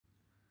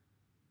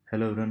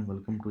Hello everyone,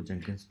 welcome to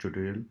Jenkins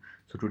tutorial.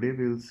 So today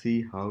we will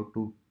see how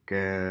to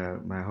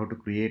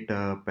create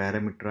a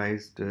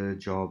parameterized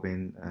job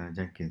in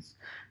Jenkins.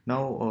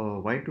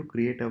 Now, why to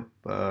create a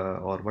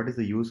or what is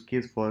the use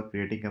case for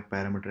creating a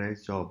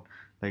parameterized job?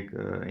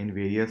 In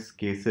various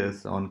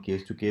cases, on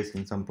case to case,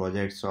 in some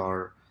projects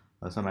or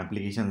some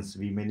applications,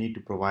 we may need to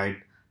provide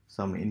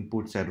some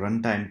inputs at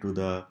runtime to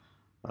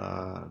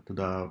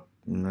the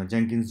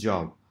Jenkins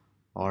job,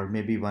 or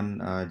maybe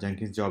one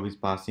Jenkins job is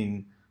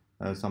passing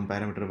some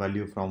parameter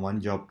value from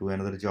one job to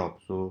another job.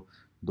 So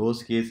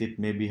those case it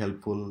may be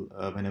helpful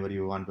whenever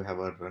you want to have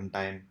a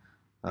runtime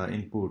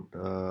input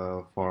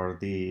for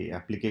the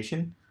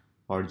application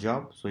or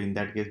job. So in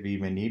that case we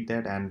may need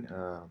that, and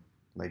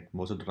like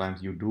most of the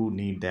times you do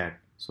need that.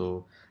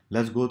 So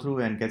let's go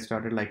through and get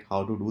started like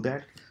how to do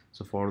that.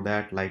 So for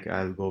that, like,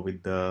 I'll go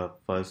with the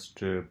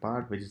first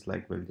part, which is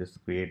like we'll just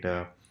create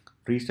a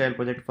freestyle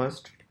project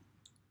first.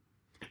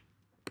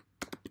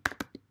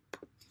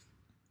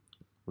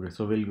 Okay,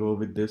 so we'll go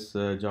with this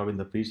job in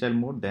the freestyle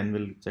mode, then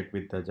we'll check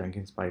with the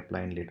Jenkins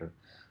pipeline later.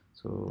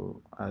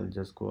 So I'll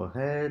just go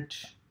ahead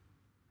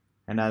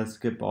and I'll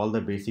skip all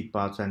the basic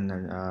parts, and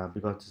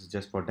because this is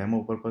just for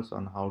demo purpose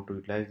on how to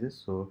utilize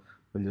this, so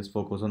we'll just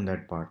focus on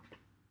that part.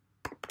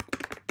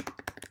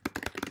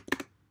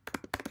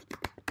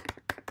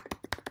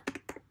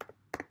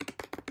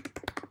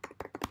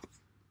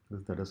 This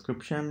is the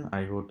description.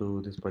 I go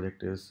to this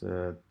project is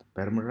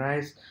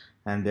parameterized,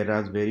 and there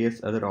are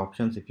various other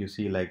options. If you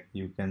see, like,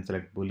 you can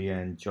select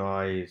boolean,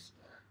 choice,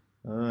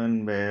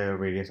 and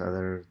various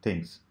other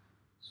things.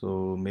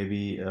 So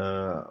maybe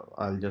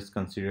I'll just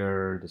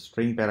consider the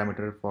string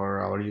parameter for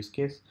our use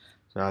case.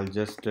 So I'll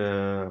just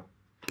use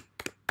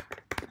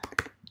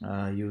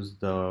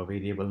the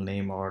variable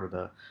name or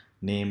the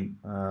name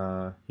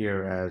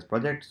here as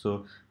project.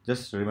 So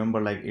just remember,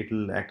 like, it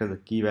will act as a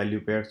key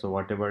value pair. So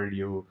whatever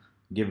you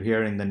give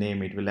here in the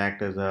name, it will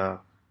act as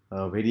a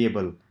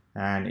variable,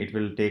 and it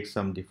will take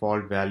some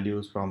default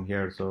values from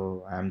here.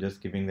 So I'm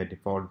just giving the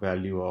default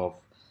value of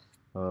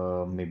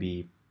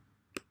maybe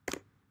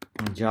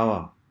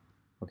Java.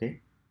 Okay,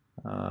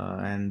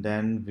 and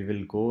then we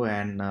will go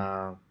and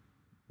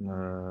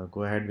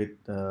go ahead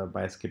with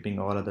by skipping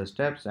all other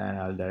steps, and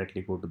I'll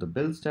directly go to the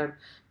build step,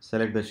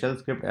 select the shell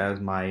script as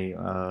my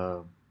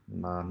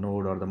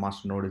node, or the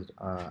master node is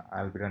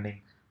I'll be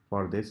running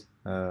for this,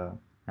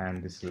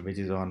 and this which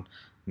is on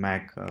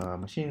Mac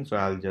machine. So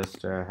I'll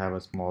just have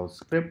a small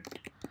script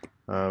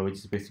which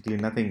is basically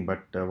nothing,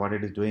 but what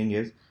it is doing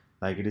is,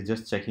 like, it is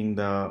just checking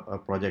the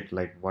project,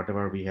 like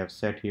whatever we have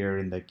set here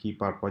in the key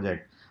part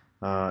project.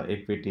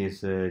 If it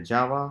is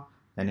Java,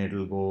 then it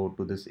will go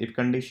to this if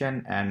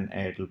condition, and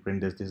it will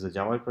print this is a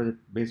Java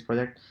based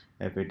project.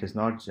 If it is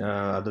not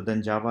other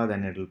than Java,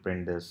 then it will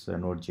print this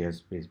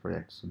Node.js based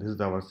project. So this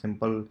is our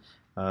simple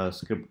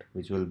script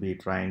which we'll be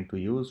trying to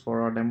use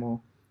for our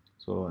demo.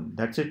 So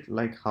that's it,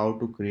 like how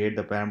to create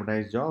the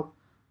parameterized job.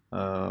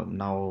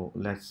 Now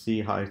let's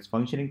see how it's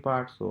functioning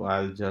part. So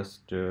I'll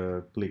just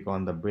click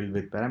on the build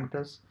with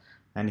parameters,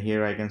 and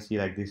here I can see,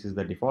 like, this is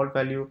the default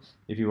value.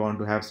 If you want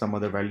to have some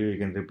other value, you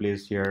can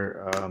replace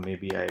here.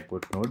 Maybe I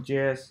put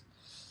Node.js,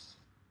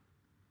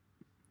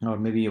 or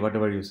maybe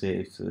whatever you say.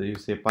 It's you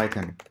say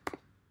Python.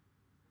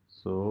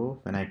 So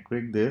when I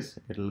click this,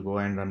 it will go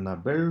and run the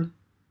build,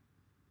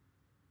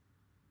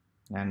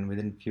 and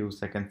within few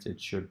seconds it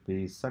should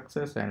be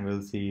success, and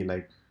we'll see,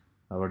 like,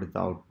 what is the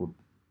output.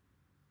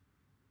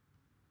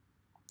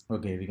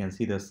 Okay, we can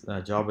see this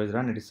job is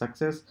run, it is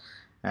success,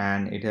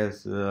 and it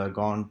has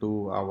gone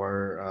to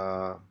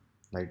our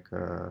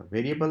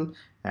variable,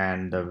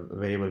 and the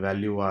variable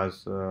value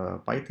was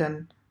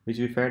Python, which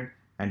we fed,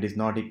 and is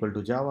not equal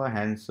to Java.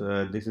 Hence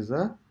this is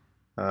a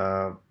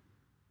uh,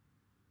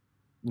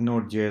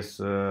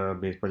 Node.js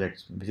based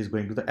project which is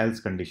going to the else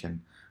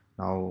condition.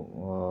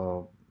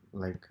 Now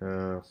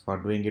for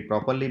doing it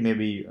properly,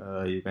 maybe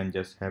you can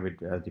just have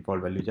it as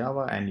default value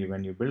Java, and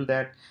when you build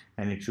that,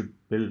 and it should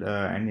build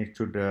and it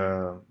should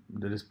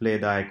display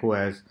the echo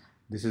as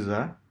this is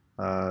a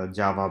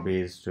Java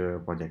based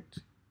project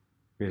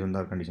based on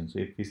the condition. So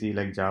if we see,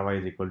 like, Java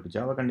is equal to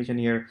Java condition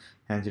here,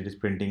 hence it is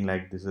printing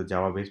like this is a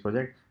Java based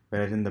project.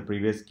 Whereas in the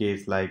previous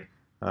case, like,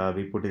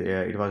 we put it,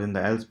 it was in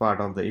the else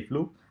part of the if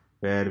loop,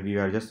 where we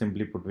are just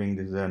simply putting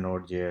this is a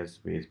Node.js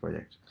based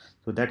project.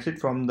 So that's it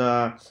from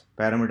the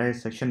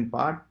parameterized section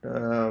part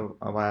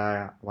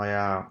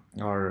via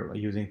or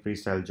using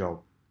freestyle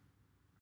job.